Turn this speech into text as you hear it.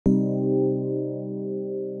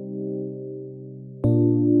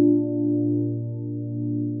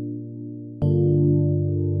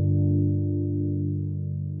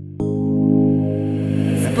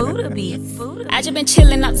I just been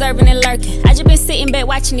chillin', observing and lurking. I just been sitting back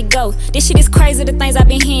watching it go. This shit is crazy, the things I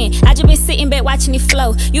been hearing. I just been sitting back watching it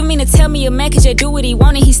flow. You mean to tell me a man could just do what he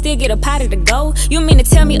want and he still get a pot of the go? You mean to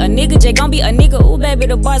tell me a nigga just gon' be a nigga? Ooh baby,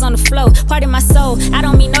 the bars on the flow. Part of my soul. I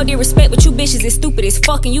don't mean no disrespect, but you bitches is stupid as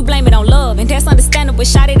fuck and you blame it on love. And that's understandable.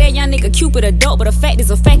 Shot at that young nigga Cupid adult, but a fact is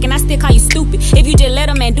a fact and I still call you stupid. If you just let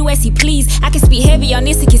a man do as he please, I can speak heavy on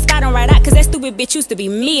this and can start on right out. Cause that stupid bitch used to be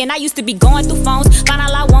me. And I used to be going through phones, find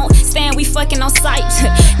all I want, staying we fucking on sight.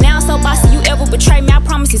 Now I'm so bossy, you ever betray me, I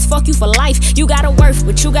promise it's fuck you for life. You gotta work,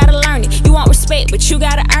 but you gotta learn it. You want respect, but you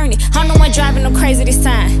gotta earn it. I'm the one driving them crazy this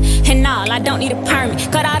time. And nah, I don't need a permit.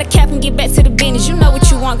 Cut all the cap and get back to the business. You know what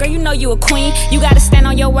you want, girl, you know you a queen. You gotta stand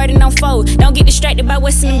on your word and don't fold. Don't get distracted by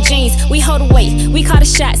what's in them jeans. We hold the weight, we call the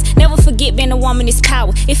shots. Never forget being a woman is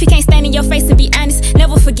power. If he can't stand in your face and be honest,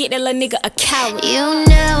 never forget that little nigga a coward. You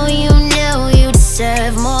know you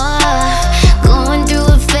deserve more. Going through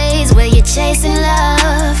a phase where you're chasing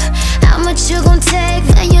love. How much you gon' take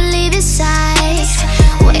when you leave his side?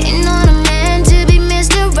 Waiting on a man to be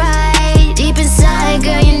Mr. Right. Deep inside,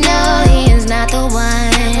 girl, you know he is not the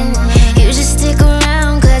one. You just stick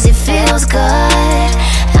around cause it feels good.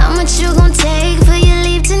 How much you gon' take for you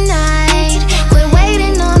leave tonight? We're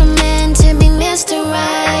waiting on a man to be Mr.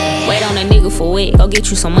 Right. Wait on a nigga for it, go get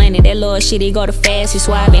you some money. That little shit, it go the fastest.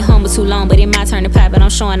 Why I been humble too long, but it my turn to pop. And I'm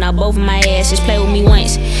showing out both of my ass. Just play with me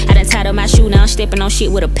once. I done tied up my shoe, now I'm stepping on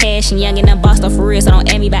shit with a passion. Young and done bossed off for real, so don't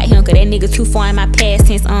ask me about him, cause that nigga too far in my past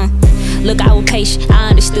tense. Look, I was patient, I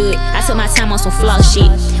understood. I took my time on some flaw shit.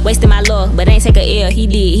 Wasted my love, but ain't take a L, he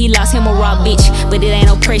did. He lost him a raw bitch, but it ain't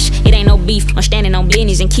no pressure, it ain't no beef. I'm standing on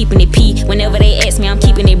business and keeping it P. Whenever they ask me, I'm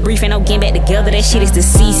keeping it brief. Ain't no getting back together, that shit is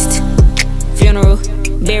deceased. Funeral,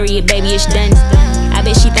 bury it, baby, it's done. I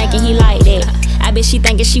bet she thinking he like that. I bet she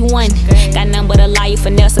thinking she won. Got nothing but a liar,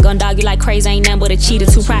 finesse, gon' dog you like crazy. Ain't nothing but a cheater,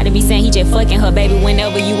 too proud to be saying he just fucking her, baby.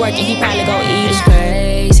 Whenever you working, he probably gon' eat it. It's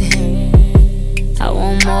crazy, I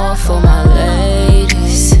want more for my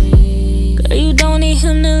ladies. Girl, you don't need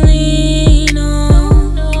him to leave.